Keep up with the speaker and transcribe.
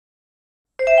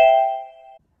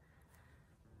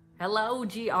Hello,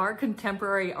 GR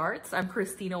Contemporary Arts. I'm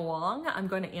Kristina Wong. I'm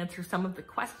going to answer some of the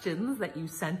questions that you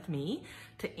sent me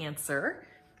to answer.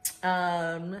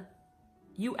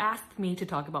 You asked me to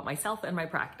talk about myself and my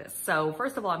practice. So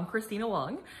first of all, I'm Kristina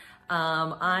Wong.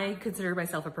 I consider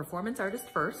myself a performance artist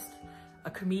first,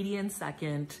 a comedian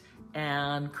second,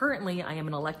 and currently I am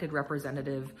an elected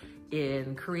representative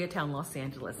in Koreatown, Los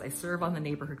Angeles. I serve on the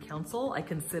neighborhood council. I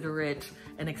consider it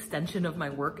an extension of my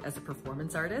work as a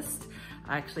performance artist.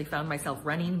 I actually found myself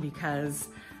running because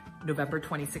November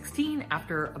 2016,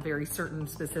 after a very certain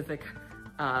specific,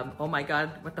 oh my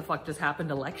God, what the fuck just happened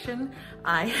election,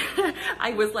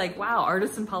 I was like, wow,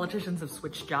 artists and politicians have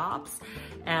switched jobs.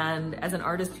 And as an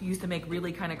artist who used to make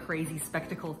really kind of crazy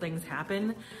spectacle things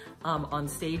happen on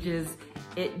stages,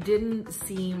 it didn't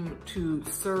seem to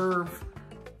serve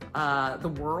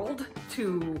the world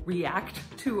to react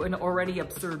to an already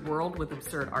absurd world with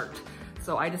absurd art.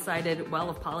 So I decided, well,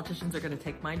 if politicians are going to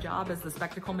take my job as the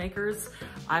spectacle makers,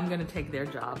 I'm going to take their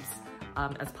jobs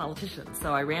as politicians.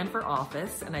 So I ran for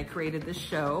office and I created this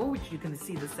show, which you can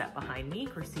see the set behind me,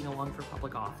 Kristina Wong for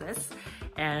Public Office.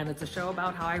 And it's a show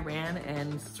about how I ran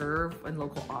and serve in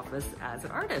local office as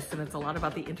an artist. And it's a lot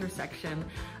about the intersection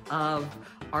of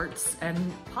arts and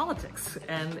politics.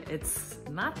 And it's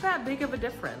not that big of a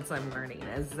difference, I'm learning,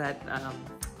 is that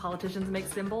politicians make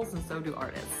symbols and so do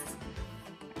artists.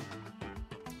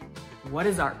 What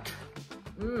is art?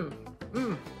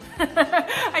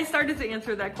 I started to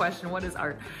answer that question. What is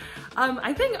art?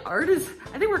 I think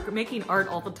we're making art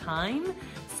all the time.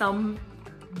 Some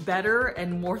better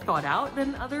and more thought out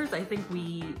than others. I think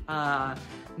we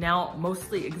now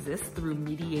mostly exist through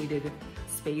mediated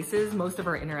spaces. Most of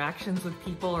our interactions with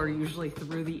people are usually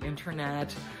through the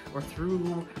internet or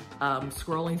through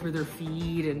scrolling through their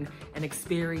feed and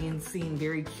experiencing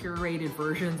very curated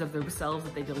versions of themselves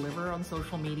that they deliver on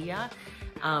social media.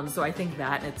 So I think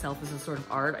that in itself is a sort of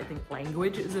art. I think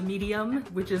language is a medium,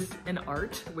 which is an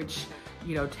art, which,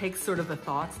 you know, takes sort of the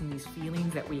thoughts and these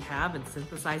feelings that we have and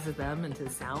synthesizes them into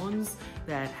sounds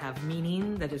that have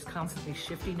meaning, that is constantly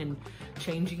shifting and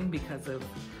changing because of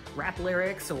rap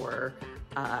lyrics or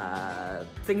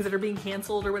things that are being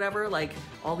canceled or whatever. Like,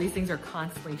 all these things are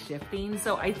constantly shifting.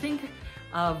 So I think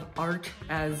of art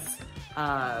as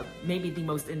maybe the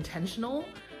most intentional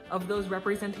of those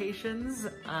representations,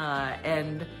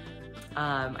 and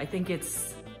I think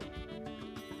it's,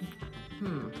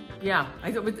 yeah,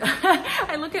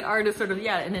 I look at art as sort of,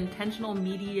 yeah, an intentional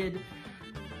mediated,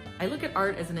 I look at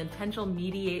art as an intentional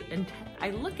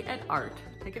I look at art,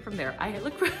 take it from there, I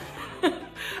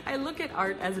look at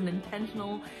art as an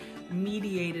intentional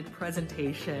mediated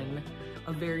presentation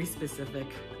of very specific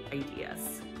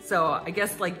ideas. So I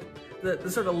guess like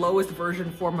the sort of lowest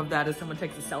version form of that is someone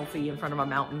takes a selfie in front of a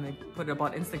mountain, they put it up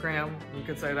on Instagram. You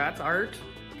could say that's art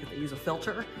because they use a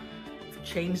filter to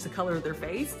change the color of their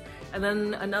face. And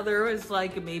then another is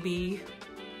like maybe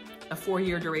a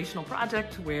 4-year durational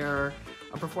project where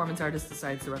a performance artist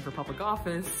decides to run for public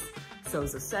office,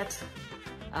 sews a set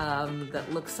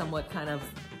that looks somewhat kind of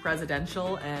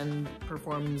presidential and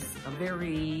performs a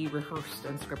very rehearsed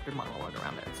and scripted monologue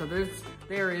around it. So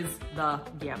there is the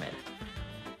gamut.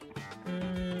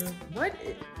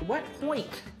 What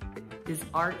point is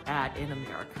art at in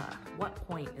America? What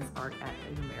point is art at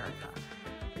in America?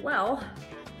 Well,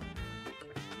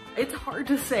 it's hard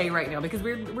to say right now because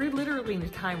we're literally in a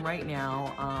time right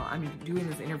now. I'm doing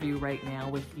this interview right now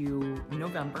with you in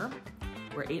November.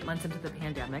 We're 8 months into the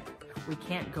pandemic. We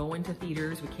can't go into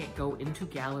theaters, we can't go into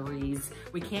galleries,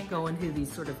 we can't go into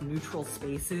these sort of neutral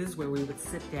spaces where we would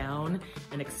sit down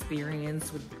and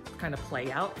experience would kind of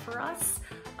play out for us.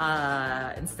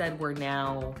 Instead, we're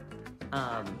now,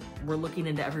 we're looking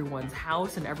into everyone's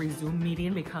house, and every Zoom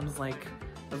meeting becomes like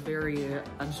a very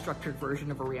unstructured version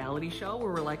of a reality show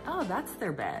where we're like, oh, that's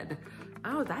their bed.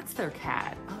 Oh, that's their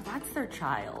cat. Oh, that's their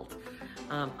child.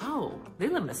 Oh, they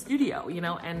live in a studio, you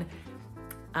know? And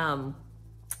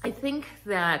I think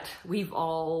that we've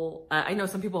all, I know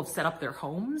some people have set up their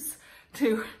homes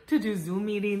to do Zoom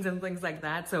meetings and things like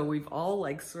that. So we've all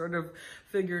like sort of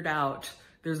figured out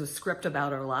there's a script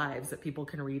about our lives that people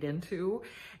can read into,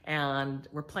 and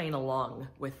we're playing along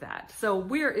with that. So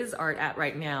where is art at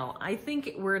right now? I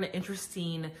think we're in an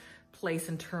interesting place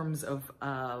in terms of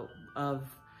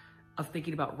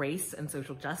thinking about race and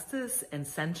social justice and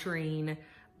centering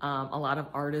a lot of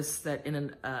artists that in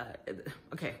an,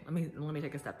 okay, let me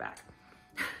take a step back.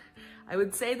 I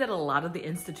would say that a lot of the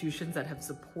institutions that have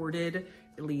supported,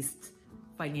 at least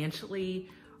financially,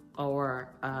 or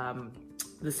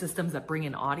the systems that bring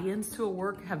an audience to a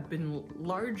work have been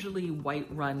largely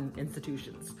white-run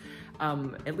institutions.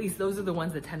 At least those are the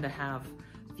ones that tend to have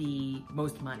the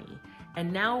most money.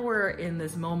 And now we're in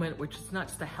this moment, which is not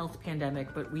just a health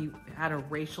pandemic, but we had a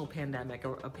racial pandemic,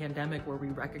 or a pandemic where we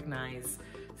recognize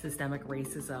systemic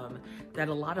racism, that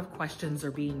a lot of questions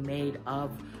are being made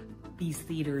of these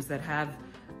theaters that have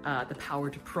the power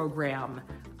to program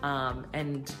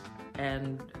and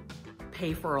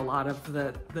pay for a lot of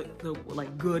the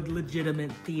like good,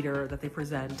 legitimate theater that they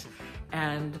present.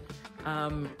 And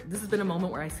this has been a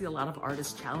moment where I see a lot of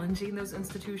artists challenging those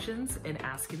institutions and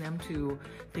asking them to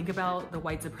think about the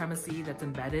white supremacy that's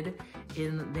embedded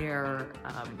in their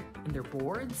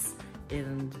boards,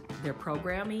 in their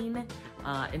programming,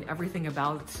 in everything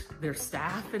about their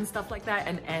staff and stuff like that,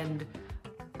 and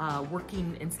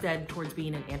working instead towards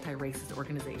being an anti-racist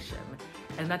organization.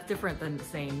 And that's different than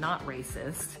saying not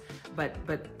racist, but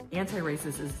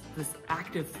anti-racist is this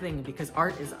active thing, because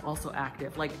art is also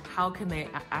active. Like, how can they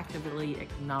actively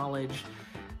acknowledge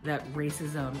that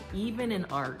racism, even in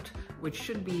art, which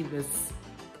should be this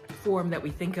form that we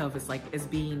think of as like as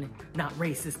being not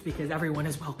racist because everyone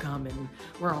is welcome and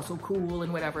we're all so cool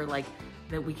and whatever, like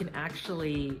that we can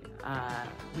actually,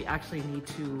 we actually need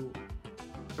to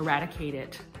eradicate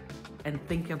it and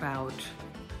think about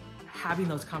having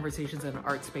those conversations in an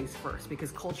art space first,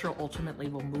 because culture ultimately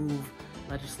will move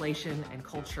legislation, and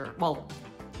culture, well,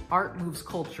 art moves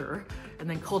culture, and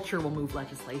then culture will move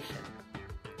legislation.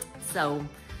 So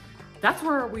that's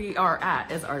where we are at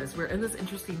as artists. We're in this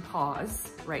interesting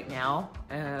pause right now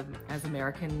as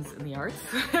Americans in the arts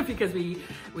because we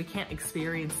can't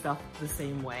experience stuff the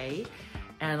same way.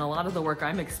 And a lot of the work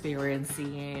I'm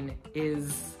experiencing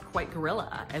is quite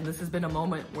guerrilla. And this has been a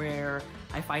moment where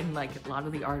I find like a lot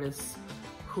of the artists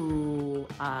who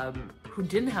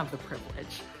didn't have the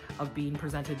privilege of being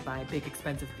presented by big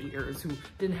expensive theaters, who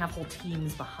didn't have whole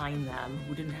teams behind them,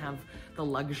 who didn't have the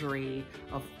luxury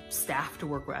of staff to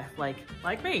work with,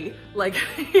 like me, like,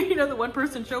 you know, the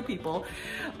one-person show people,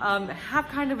 have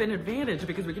kind of an advantage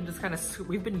because we can just kind of,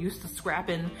 we've been used to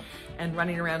scrapping and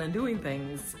running around and doing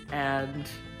things. And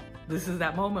this is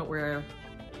that moment where,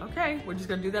 okay, we're just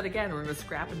gonna do that again. We're gonna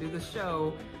scrap and do this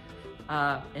show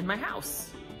in my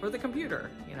house or the computer,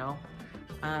 you know?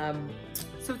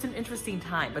 So it's an interesting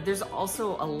time, but there's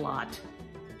also a lot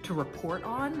to report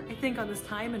on, I think, on this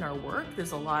time in our work.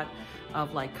 There's a lot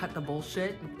of like cut the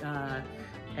bullshit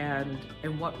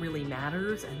and what really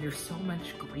matters, and there's so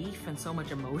much grief and so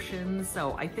much emotion.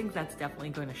 So I think that's definitely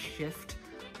going to shift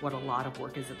what a lot of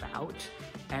work is about,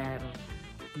 and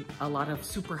a lot of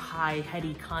super high,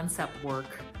 heady concept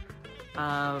work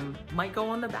might go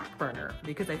on the back burner,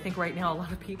 because I think right now a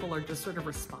lot of people are just sort of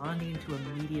responding to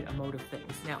immediate emotive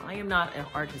things. Now, I am not an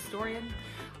art historian.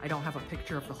 I don't have a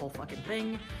picture of the whole fucking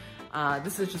thing.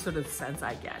 This is just sort of the sense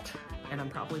I get, and I'm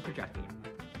probably projecting.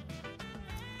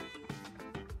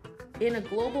 In a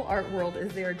global art world,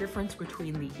 is there a difference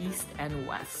between the East and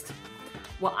West?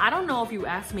 Well, I don't know if you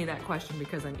asked me that question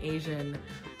because I'm Asian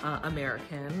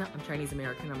American, I'm Chinese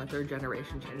American, I'm a third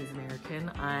generation Chinese American.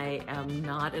 I am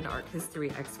not an art history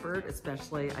expert,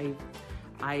 especially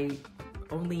I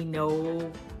only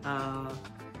know, I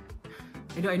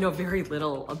know very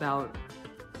little about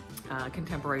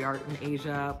contemporary art in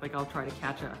Asia. Like, I'll try to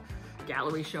catch a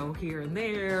gallery show here and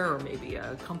there, or maybe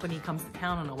a company comes to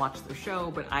town and I'll watch their show,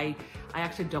 but I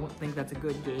actually don't think that's a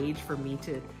good gauge for me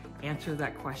to answer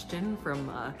that question from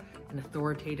an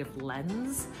authoritative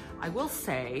lens. I will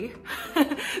say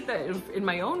that in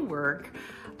my own work,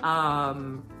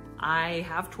 I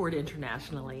have toured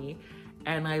internationally,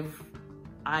 and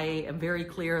I am very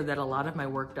clear that a lot of my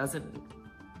work doesn't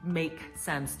make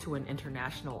sense to an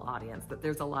international audience, that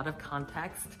there's a lot of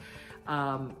context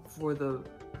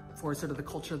for sort of the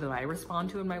culture that I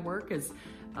respond to in my work as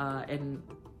an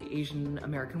Asian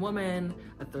American woman,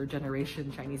 a third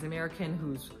generation Chinese American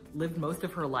who's lived most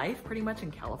of her life pretty much in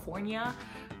California,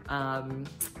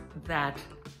 that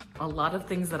a lot of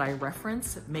things that I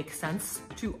reference make sense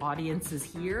to audiences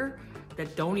here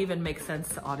that don't even make sense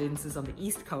to audiences on the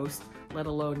East Coast, let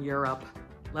alone Europe,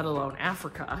 let alone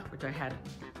Africa, which I had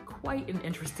quite an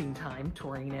interesting time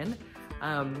touring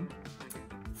in.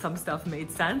 Some stuff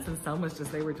made sense, and some was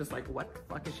just, they were just like, what the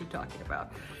fuck is she talking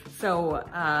about? So,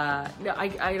 no,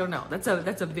 I don't know. That's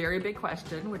a very big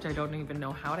question, which I don't even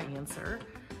know how to answer.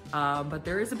 But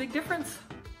there is a big difference.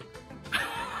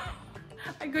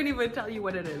 I couldn't even tell you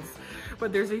what it is,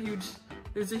 but there's a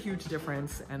huge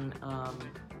difference. And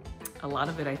a lot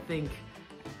of it, I think,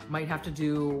 might have to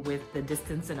do with the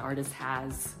distance an artist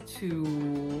has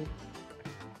to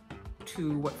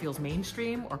what feels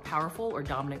mainstream or powerful or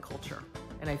dominant culture.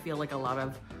 And I feel like a lot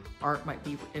of art might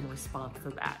be in response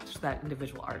to that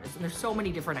individual artist. And there's so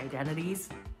many different identities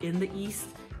in the East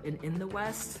and in the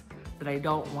West that I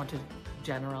don't want to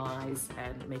generalize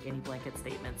and make any blanket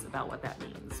statements about what that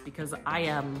means, because I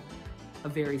am a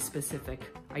very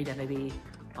specific identity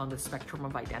on the spectrum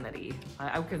of identity.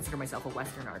 I would consider myself a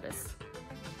Western artist,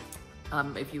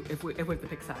 if we have to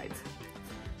pick sides.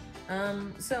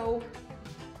 So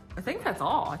I think that's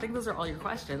all. I think those are all your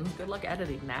questions. Good luck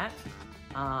editing that.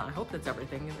 I hope that's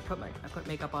everything. I put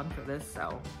makeup on for this,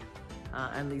 so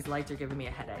and these lights are giving me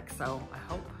a headache. So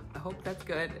I hope that's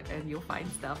good, and you'll find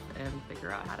stuff and figure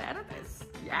out how to edit this.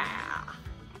 Yeah.